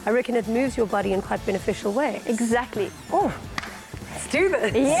 I reckon it moves your body in quite beneficial ways. Exactly. Oh, let's do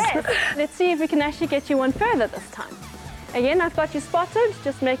this. Yes. Let's see if we can actually get you one further this time. Again, I've got you spotted,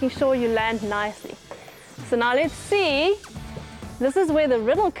 just making sure you land nicely. So now let's see. This is where the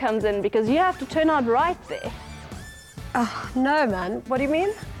riddle comes in, because you have to turn out right there. Oh, no, man. What do you mean?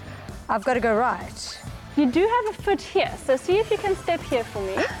 I've got to go right. You do have a foot here, so see if you can step here for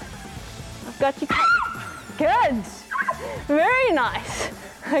me. I've got you covered. Good. Very nice.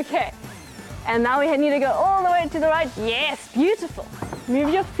 Okay. And now we need to go all the way to the right. Yes, beautiful.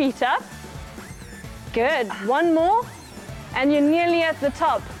 Move your feet up. Good. One more. And you're nearly at the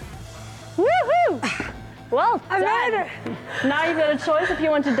top. Woohoo! Well done. Now you've got a choice if you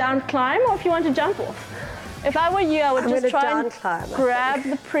want to down climb or if you want to jump off. If I were you, I would just try and grab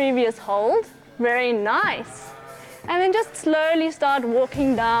the previous hold. Very nice. And then just slowly start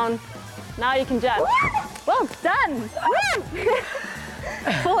walking down. Now you can jump. Well done.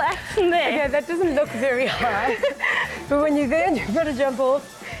 Full action there. Okay, that doesn't look very high. But when you're there, you've got to jump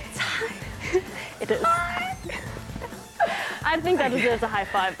off. It's high. It is. I think that deserves a high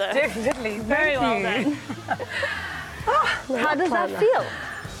five, though. Definitely. Very well done. How does that feel?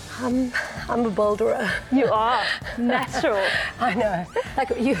 I'm a boulderer. You are. Natural. I know. Like,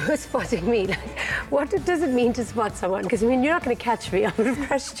 you were spotting me. Like, what does it mean to spot someone? Because, I mean, you're not going to catch me. I would have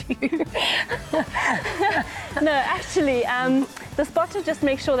crushed you. No, actually, the spotter just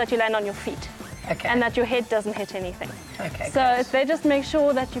makes sure that you land on your feet. Okay. And that your head doesn't hit anything. Okay. So they just make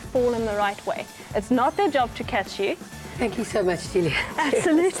sure that you fall in the right way. It's not their job to catch you. Thank you so much, Julia.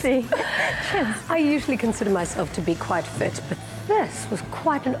 Absolutely. I usually consider myself to be quite fit, but this was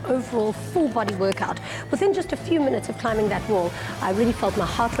quite an overall full-body workout. Within just a few minutes of climbing that wall, I really felt my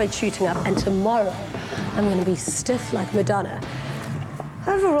heart rate shooting up, and tomorrow I'm going to be stiff like Madonna.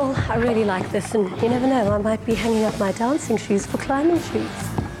 Overall, I really like this, and you never know, I might be hanging up my dancing shoes for climbing shoes.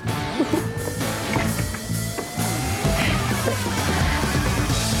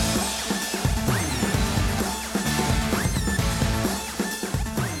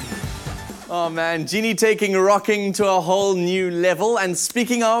 Oh man, Jeannie taking rocking to a whole new level. And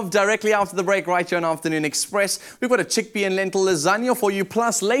speaking of, directly after the break right here on Afternoon Express, we've got a chickpea and lentil lasagna for you.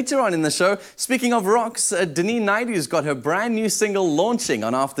 Plus, later on in the show, speaking of rocks, Danine Naidoo's got her brand new single launching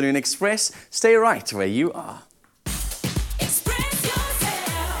on Afternoon Express. Stay right where you are.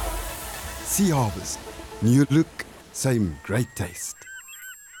 Sea Harvest. New look, same great taste.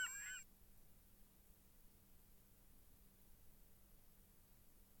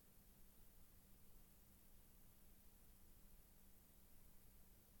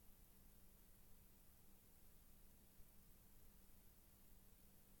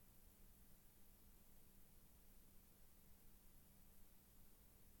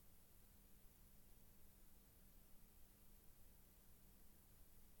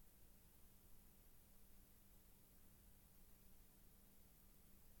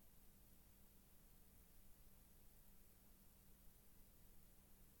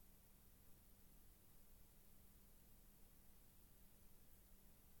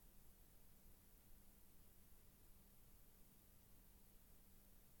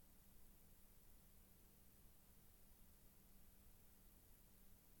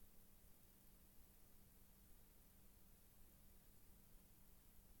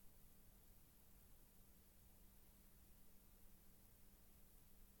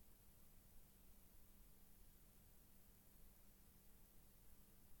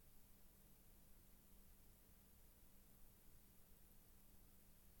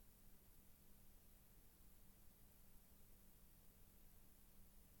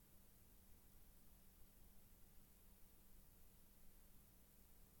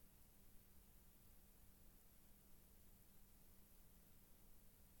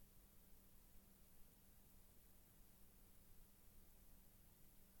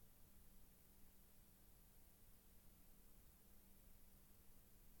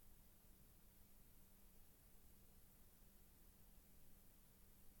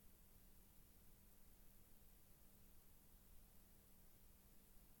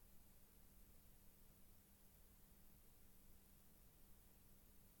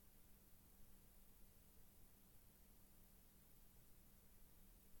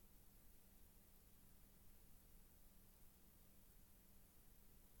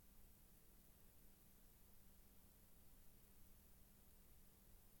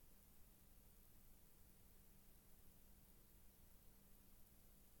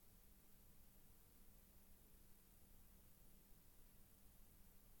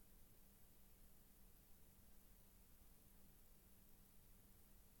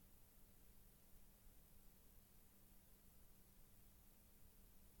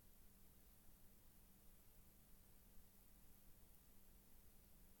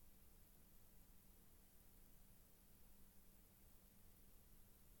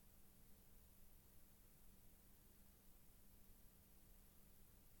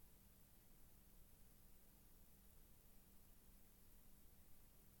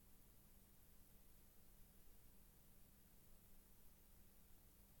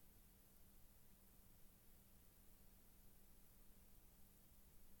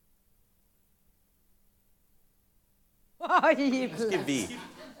 Skivvy.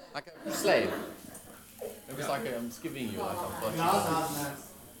 Like a slave. It was like I'm skivving you. Like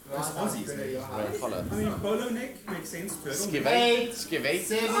I mean, polo neck makes sense. Skivvy.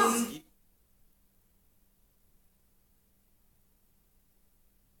 7.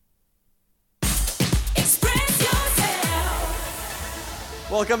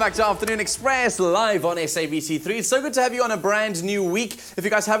 Welcome back to Afternoon Express, live on SABC3. It's so good to have you on a brand new week. If you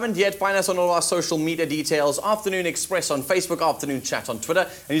guys haven't yet, find us on all our social media details. Afternoon Express on Facebook, Afternoon Chat on Twitter,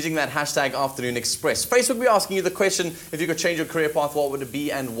 and using that hashtag Afternoon Express. Facebook, we're asking you the question, if you could change your career path, what would it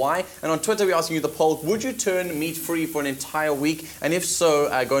be and why? And on Twitter, we're asking you the poll, would you turn meat-free for an entire week? And if so,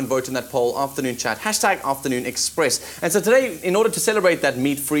 go and vote in that poll, Afternoon Chat, hashtag Afternoon Express. And so today, in order to celebrate that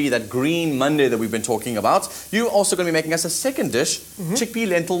meat-free, that Green Monday that we've been talking about, you're also going to be making us a second dish, chickpea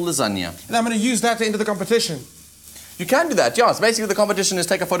lentil lasagna. And I'm going to use that to enter the competition. You can do that, yes. Basically, the competition is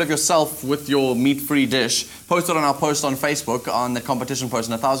take a photo of yourself with your meat-free dish, post it on our post on Facebook, on the competition post,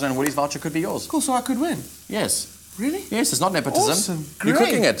 and 1,000 and Woody's voucher could be yours. Cool, so I could win? Yes. Really? Yes, it's not nepotism. Awesome. You're Great.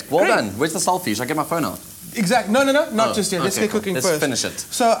 cooking it. Well Great. done. Where's the selfie? Should I get my phone out? Exactly. No, not just yet. Let's okay, get cooking Let's first. finish it.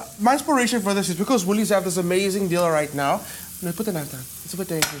 So my inspiration for this is because Woolies have this amazing deal right now. No, put the knife down. It's a bit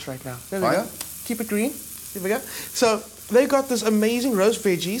dangerous right now. There we go. Keep it green. Here we go. So they got this amazing roast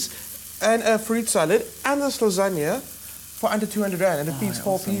veggies and a fruit salad and this lasagna for under 200 rand, and it feeds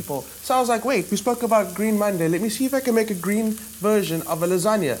 4 people. So I was like, wait, we spoke about Green Monday. Let me see if I can make a green version of a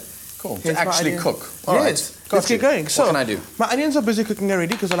lasagna. Cool. To actually cook. All right. Let's get going. So, what can I do? My onions are busy cooking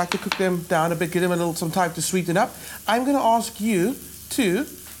already because I like to cook them down a bit, give them some time to sweeten up. I'm going to ask you to,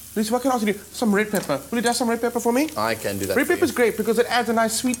 Lisa, what can I ask you to do? Some red pepper. Will you do some red pepper for me? I can do that. Red pepper is great because it adds a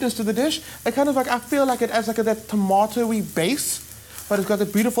nice sweetness to the dish. It kind of like, I feel like it adds like that tomatoey base, but it's got the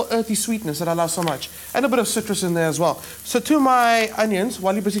beautiful earthy sweetness that I love so much. And a bit of citrus in there as well. So to my onions,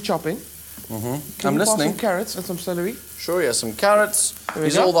 while you're busy chopping, I'm listening. Some carrots and some celery. Sure, yeah, some carrots.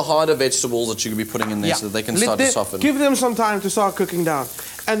 These are all the harder vegetables that you could be putting in there so that they can start to soften. Give them some time to start cooking down.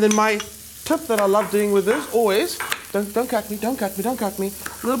 And then my tip that I love doing with this, always, don't cut me. A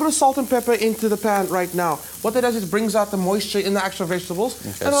little bit of salt and pepper into the pan right now. What that does is brings out the moisture in the actual vegetables.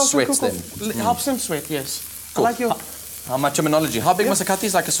 Okay, and also sweats them. Helps them sweat, yes. Cool. I like your... My terminology. How big must a cut?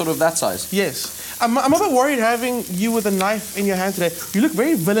 Is like a sort of that size? Yes. I'm a bit worried having you with a knife in your hand today. You look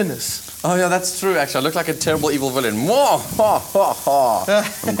very villainous. Oh yeah, that's true actually. I look like a terrible evil villain. I'm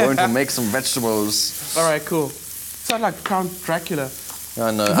going to make some vegetables. All right, cool. Sound like Count Dracula. I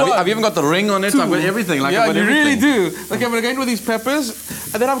know. Have you even got the ring on it? I've got everything. Like, yeah, I've got you everything. really do. Okay, I'm going to go in with these peppers.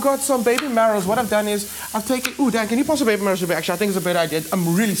 And then I've got some baby marrows. What I've done is I've taken... Ooh, Dan, can you pass the baby marrows to me? Actually, I think it's a better idea.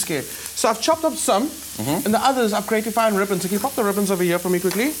 I'm really scared. So I've chopped up some, and the others I've created fine ribbons. So can you pop the ribbons over here for me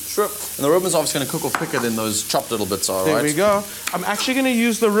quickly? Sure. And the ribbons are obviously going to cook off quicker than those chopped little bits are, there right? There we go. I'm actually going to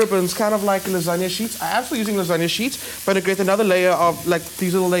use the ribbons kind of like lasagna sheets. I am still using lasagna sheets, but I create another layer of like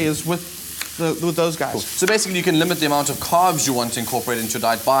these little layers with those guys. Cool. So basically you can limit the amount of carbs you want to incorporate into your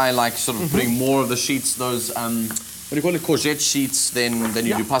diet by like sort of putting more of the sheets, those, what do you call it, courgette sheets, than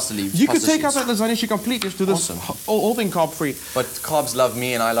you do pasta leaves. You could take out that lasagna sheet completely, just do this whole thing carb-free. But carbs love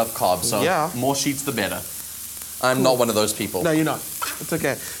me and I love carbs, so more sheets the better. I'm not one of those people. No, you're not. It's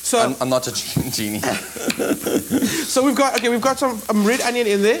okay. So I'm not a genie. So we've got some red onion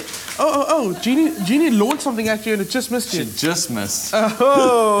in there. Oh, Jeannie launched something at you and it just missed you. She just missed.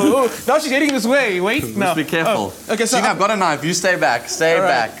 Oh, now she's heading this way. Wait, no. Be careful. Oh. Okay, so Jeannie, I've got a knife. You stay back. Stay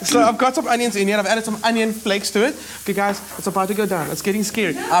back. So I've got some onions in here. I've added some onion flakes to it. Okay, guys, it's about to go down. It's getting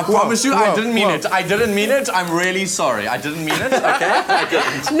scary. I promise you, I didn't mean it. I didn't mean it. I'm really sorry. I didn't mean it. Okay, I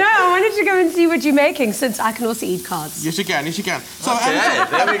didn't. No, I wanted to go and see what you're making since I can also eat cards. Yes, you can. Yes, you can. So okay,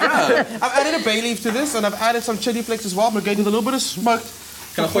 there we go. I've added a bay leaf to this, and I've added some chili flakes as well. I'm going to do a little bit of smoked.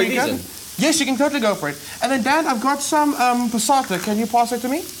 Can I throw these in? Yes, you can totally go for it. And then, Dan, I've got some passata. Can you pass it to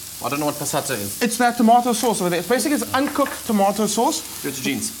me? I don't know what passata is. It's that tomato sauce over there. It's basically uncooked tomato sauce. Go to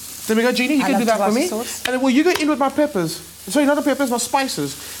Jeans. There we go, Jeannie. You can do that for me. Sauce. And then, well, you go in with my peppers. Sorry, not the peppers, my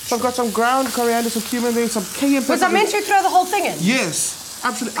spices. So I've got some ground coriander, some cumin there, some cayenne pepper. Was I meant to throw the whole thing in? Yes,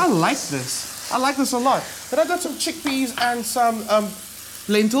 absolutely. I like this. I like this a lot. Then I've got some chickpeas and some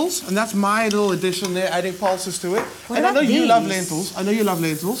lentils, and that's my little addition there, adding pulses to it. And I know you love lentils.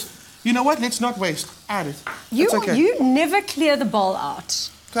 You know what? Let's not waste. Add it. You okay. You never clear the bowl out.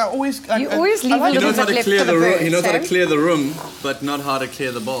 So I always leave a little bit left for the birds. He knows how to clear the room, but not how to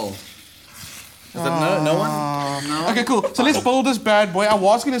clear the bowl. Is that no one? No? Okay, cool. So let's bowl this bad boy. I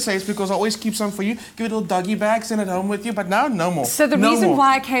was going to say it's because I always keep some for you. Give it a little doggy bag, send it home with you. But now, no more. So the reason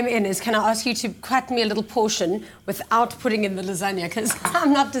why I came in is, can I ask you to cut me a little portion without putting in the lasagna? Because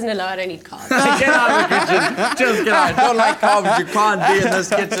I'm not Disneyland, I don't eat carbs. Get out of the kitchen. Just get out. I don't like carbs. You can't be in this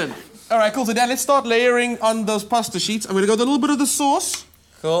kitchen. All right, cool. So then let's start layering on those pasta sheets. I'm going to go with a little bit of the sauce.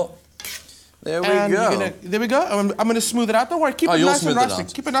 Cool. There we And go. there we go. I'm going to smooth it out. Don't worry. Keep it nice and rustic.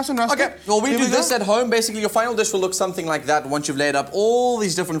 Keep it nice and rustic. Okay, well, we do this at home. Basically, your final dish will look something like that once you've laid up all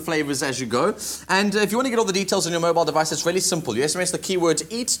these different flavors as you go. And if you want to get all the details on your mobile device, it's really simple. You SMS the keyword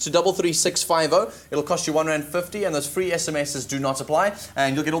EAT to 33650. It'll cost you R1.50, and those free SMSs do not apply.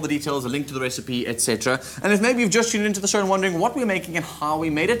 And you'll get all the details, a link to the recipe, etc. And if maybe you've just tuned into the show and wondering what we're making and how we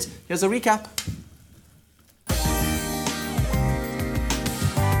made it, here's a recap.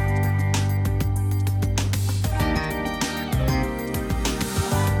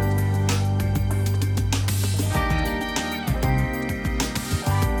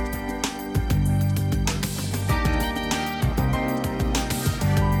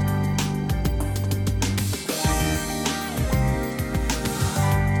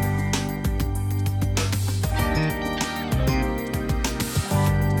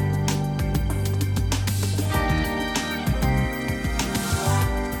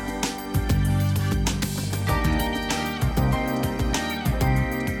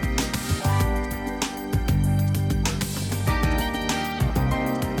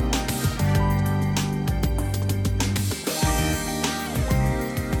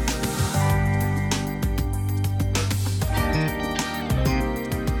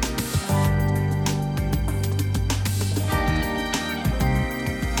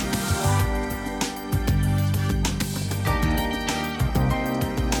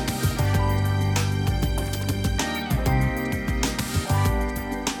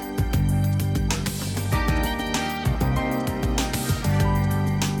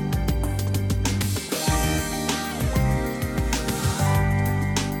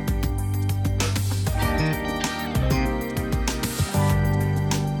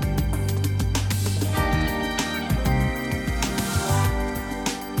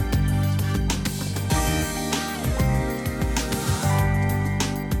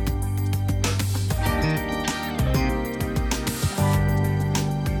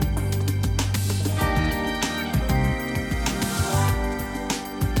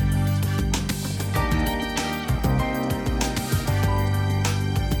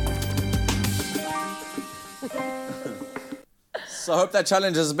 So I hope that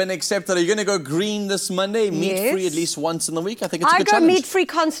challenge has been accepted. Are you going to go green this Monday? Meat-free at least once in the week? I think it's a good challenge. I go meat-free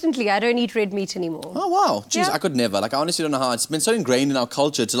constantly. I don't eat red meat anymore. Oh, wow. Jeez, I could never. Like, I honestly don't know how. It's been so ingrained in our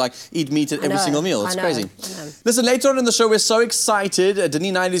culture to, like, eat meat at every single meal. It's crazy. Listen, later on in the show, we're so excited.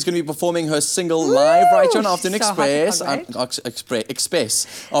 Danine Naidoo is going to be performing her single live right here on Afternoon Express. Afternoon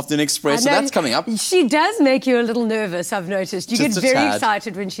Express. So that's coming up. She does make you a little nervous, I've noticed. You get very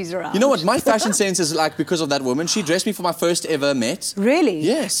excited when she's around. You know what? My fashion sense is like because of that woman. She dressed me for my first ever Met. Really?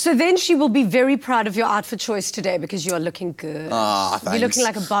 Yes. So then she will be very proud of your outfit choice today because you are looking good. Ah, thanks. You're looking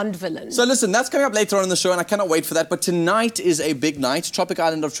like a Bond villain. So listen, that's coming up later on in the show and I cannot wait for that. But tonight is a big night. Tropic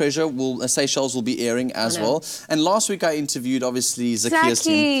Island of Treasure, Seychelles will be airing as well. And last week I interviewed, obviously,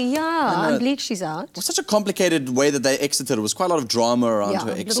 Zaki, I'm bleak she's out. It was such a complicated way that they exited. It was quite a lot of drama around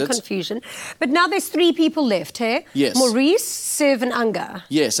her exit. A little confusion. But now there's 3 people left, hey? Yes. Maurice, Sev and Anga.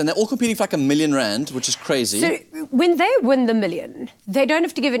 Yes, and they're all competing for like R1 million, which is crazy. So when they win the million, they don't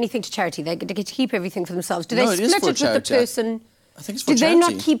have to give anything to charity. They get to keep everything for themselves. Do they split it with the person? I think it's for charity. Did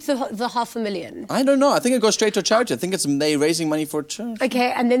they not keep the $500,000? I don't know. I think it goes straight to charity. I think it's they're raising money for a church.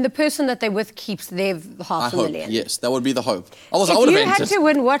 Okay, and then the person that they're with keeps their $500,000. Yes, that would be the hope. If you had to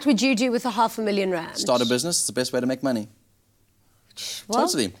win, what would you do with the $500,000? Start a business. It's the best way to make money. Well,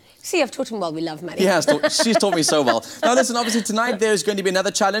 totally. See, I've taught him well we love money. She's taught me so well. Now listen, obviously tonight there's going to be another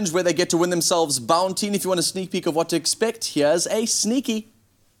challenge where they get to win themselves bounty. And if you want a sneak peek of what to expect, here's a sneaky.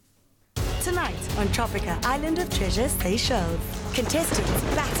 Tonight on Tropica Island of Treasure, Seychelles, contestants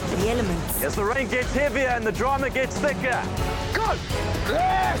battle the elements. As the rain gets heavier and the drama gets thicker. Go!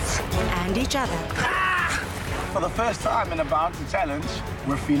 Yes! And each other. For the first time in a bounty challenge,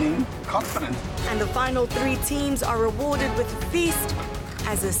 we're feeling confident. And the final 3 teams are rewarded with a feast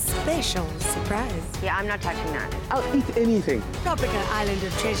as a special surprise. Yeah, I'm not touching that. I'll eat anything. Tropica Island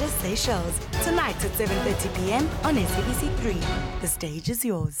of Treasure, Seychelles, tonight at 7:30 p.m. on SABC3. The stage is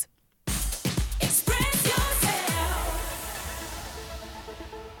yours.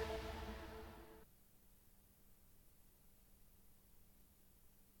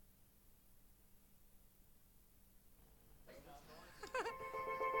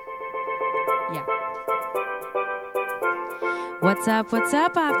 What's up,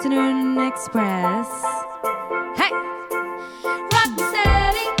 Afternoon Express? Hey! Rock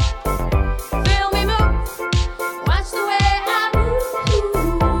steady, feel me move, watch the way I move,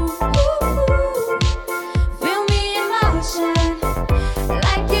 feel me in motion,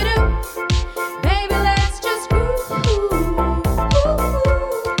 like you do.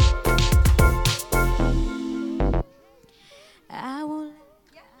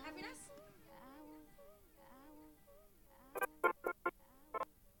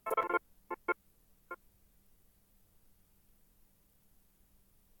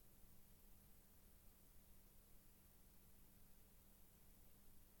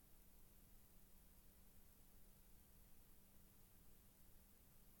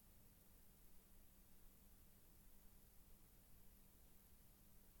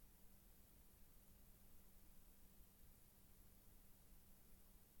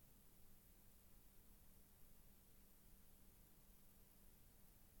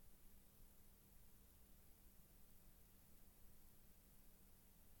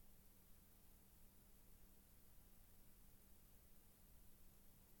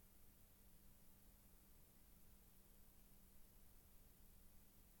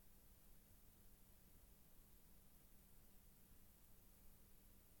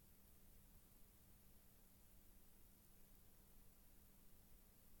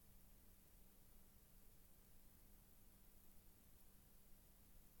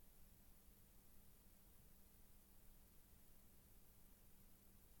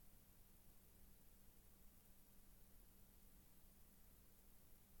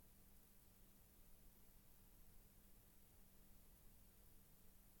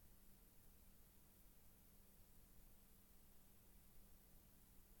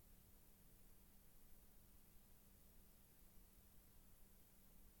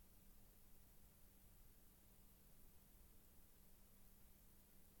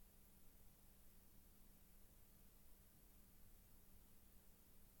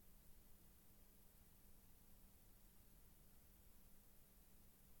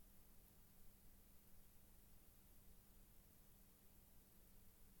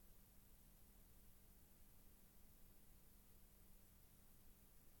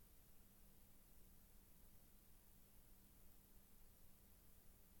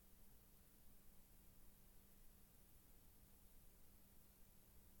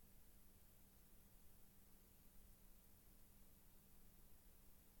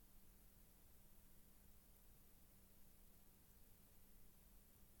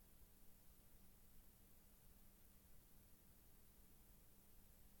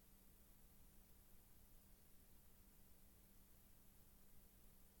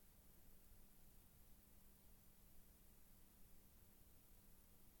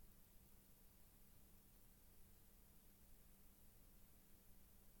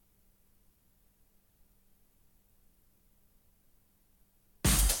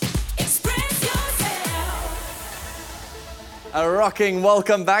 A rocking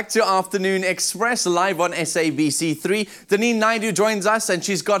welcome back to Afternoon Express, live on SABC3. Danine Naidoo joins us, and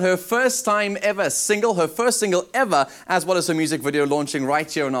she's got her first single ever, as well as her music video launching right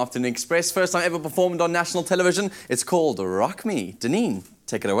here on Afternoon Express. First time ever performed on national television. It's called Rock Me. Danine,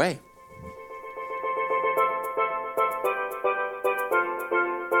 take it away.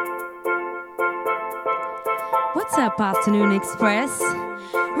 What's up, Afternoon Express?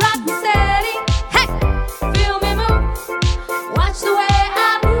 Rock me steady, hey, feel me move, watch the way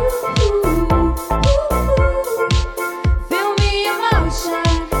I move, feel me in motion,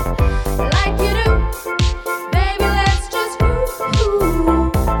 like you do, baby, let's just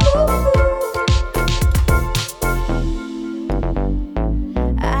groove.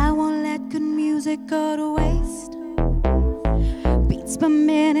 I won't let good music go to waste, beats per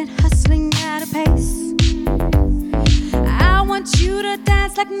minute, hustling at a pace. I want you to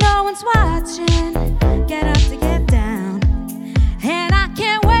dance like no one's watching. Get up to get down. And I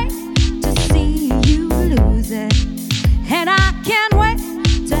can't wait to see you lose it. And I can't wait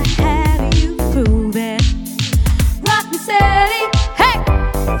to have you prove it. Rock me steady, hey,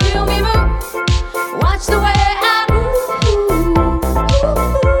 feel me move. Watch the way I move.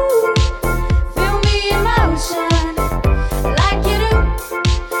 Feel me in motion, like you do.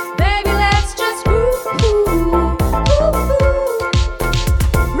 Baby, let's just groove.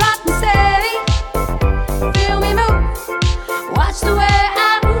 Watch the way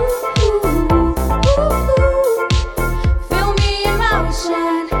I move, feel me in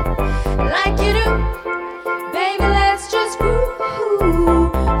motion, like you do, baby, let's just groove.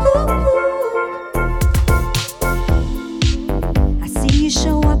 I see you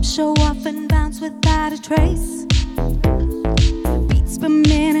show off and bounce without a trace. Beats per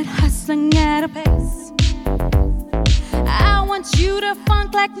minute, hustling at a pace. I want you to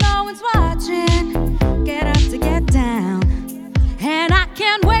funk like no one's watching. Get up to get down. And I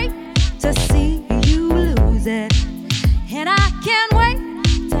can't wait to see you lose it. And I can't wait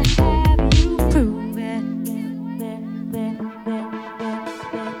to have you prove it.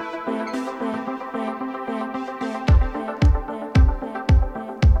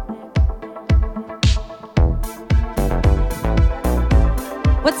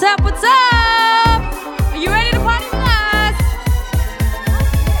 What's up, what's up? Are you ready to party with us?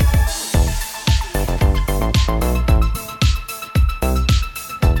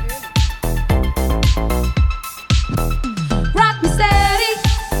 Rock me steady,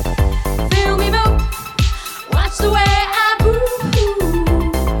 feel me move, watch the way I groove,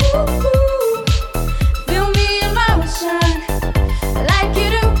 feel me in motion, like you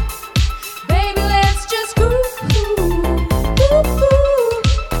do, baby, let's just groove.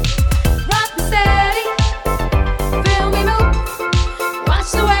 Rock me steady, feel me move, watch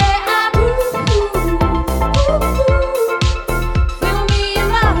the way I groove, feel me in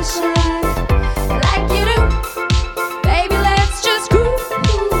motion, like you do. Baby, let's just groove.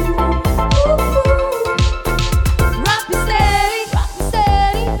 Rock me steady,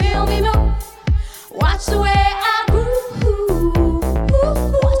 feel me move. Watch the way I groove.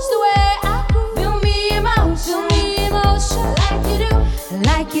 Watch the way I groove. Feel me emotion, like you do,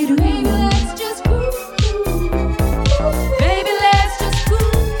 like you do. Baby, let's just groove. Baby, let's just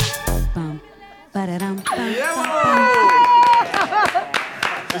groove. Bum, ba-da-dum, bum,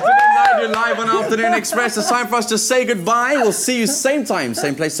 It's Danine Naidoo live on Afternoon Express. It's time for us to say goodbye. We'll see you same time,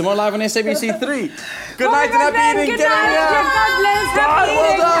 same place tomorrow, live on SABC3. Good night and happy eating. Get in here. God bless.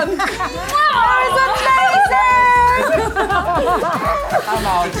 Well done. I'm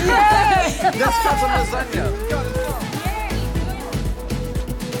out. Let's cut some lasagna.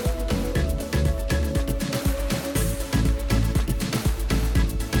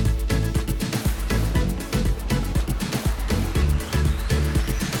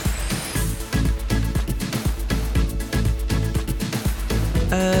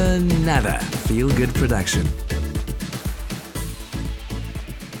 Another feel-good production.